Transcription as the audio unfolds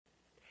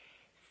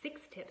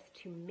tips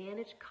to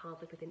manage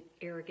conflict with an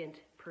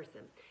arrogant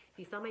person. If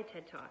you saw my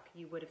TED Talk,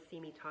 you would have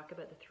seen me talk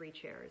about the 3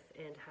 chairs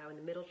and how in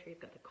the middle chair you've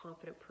got the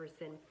confident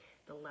person,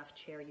 the left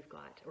chair you've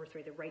got,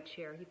 the right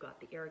chair you've got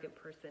the arrogant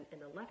person,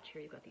 and the left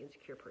chair you've got the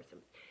insecure person.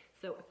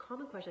 So a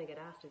common question I get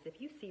asked is, if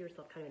you see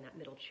yourself kind of in that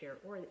middle chair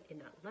or in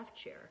that left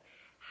chair,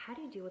 how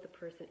do you deal with a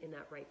person in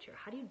that right chair?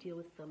 How do you deal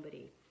with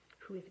somebody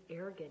who is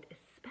arrogant,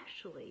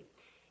 especially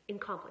in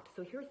conflict?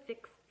 So here are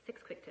six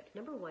quick tips.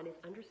 Number 1 is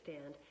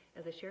understand,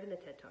 as I shared in the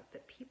TED Talk,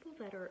 that people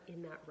that are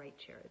in that right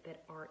chair,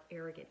 that are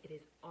arrogant, it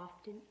is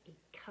often a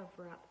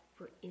cover-up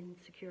for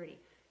insecurity.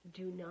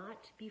 Do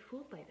not be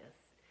fooled by this.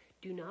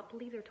 Do not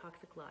believe their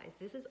toxic lies.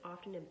 This is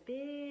often a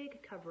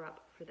big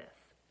cover-up for this,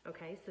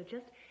 okay? So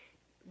just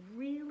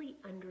really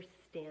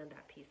understand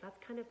that piece. That's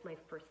kind of my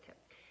first tip.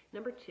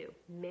 Number 2,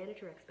 manage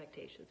your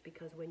expectations,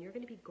 because when you're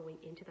going to be going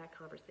into that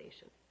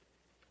conversation,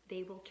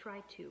 they will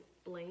try to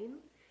blame,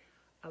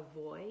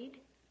 avoid,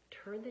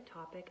 turn the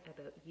topic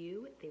about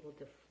you. They will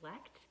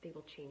deflect. They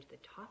will change the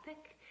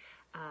topic.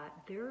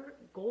 Their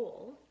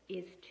goal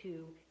is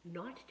to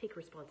not take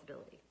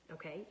responsibility,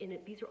 okay? And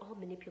these are all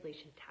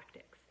manipulation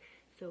tactics.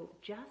 So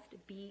just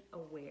be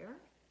aware.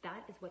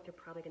 That is what they're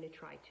probably going to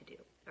try to do,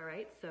 all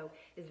right? So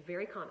it's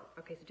very common,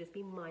 okay? So just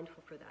be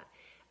mindful for that.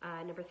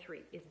 Number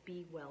 3 is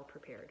be well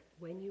prepared.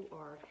 When you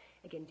are,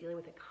 again, dealing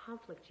with a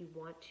conflict, you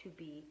want to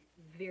be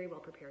very well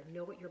prepared.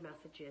 Know what your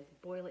message is.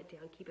 Boil it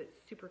down. Keep it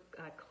super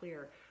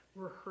clear.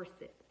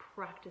 Rehearse it.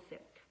 Practice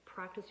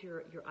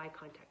your eye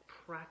contact.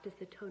 Practice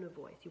the tone of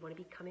voice. You want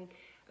to be coming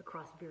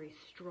across very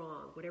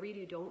strong. Whatever you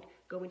do, don't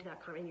go into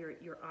that comment.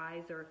 Your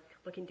eyes are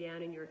looking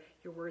down and your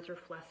words are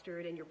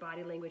flustered and your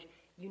body language.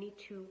 You need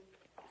to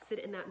sit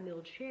in that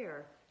middle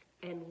chair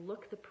and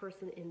look the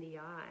person in the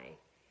eye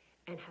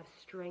and have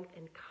strength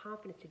and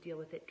confidence to deal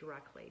with it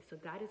directly. So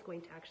that is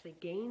going to actually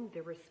gain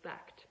their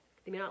respect.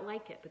 They may not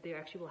like it, but they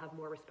actually will have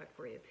more respect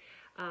for you.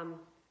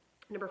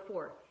 Number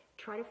 4,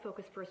 try to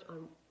focus first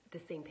on the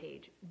same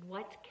page.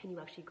 What can you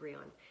actually agree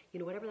on? You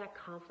know, whatever that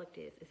conflict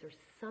is there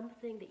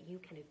something that you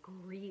can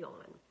agree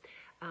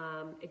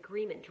on?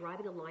 Agreement,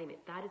 driving alignment,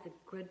 that is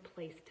a good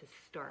place to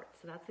start.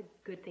 So that's a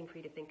good thing for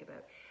you to think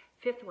about.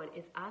 5th one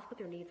is ask what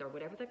their needs are.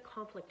 Whatever the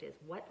conflict is,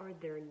 what are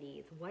their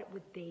needs? What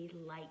would they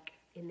like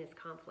in this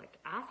conflict?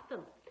 Ask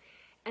them.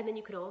 And then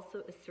you can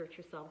also assert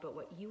yourself about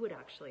what you would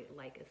actually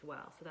like as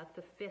well. So that's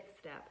the 5th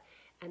step.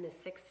 And the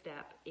 6th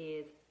step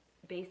is,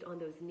 based on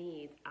those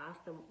needs,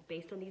 ask them,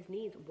 based on these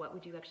needs, what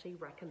would you actually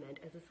recommend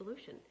as a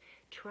solution?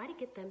 Try to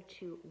get them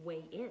to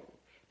weigh in.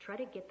 Try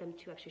to get them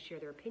to actually share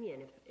their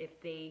opinion.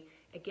 If they,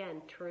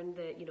 again,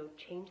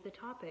 change the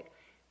topic,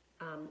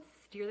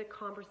 steer the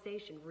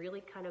conversation,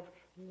 really kind of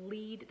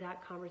lead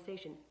that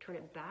conversation, turn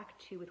it back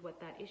to with what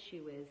that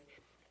issue is.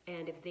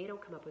 And if they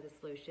don't come up with a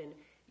solution,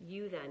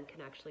 you then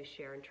can actually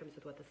share in terms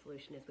of what the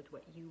solution is with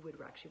what you would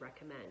actually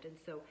recommend. And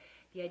so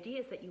the idea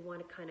is that you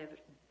want to kind of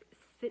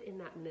sit in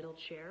that middle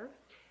chair,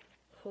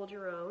 hold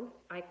your own,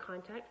 eye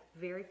contact,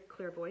 very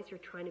clear voice. You're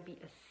trying to be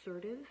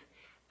assertive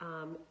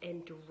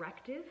and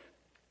directive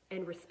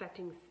and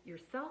respecting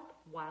yourself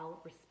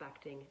while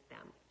respecting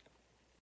them.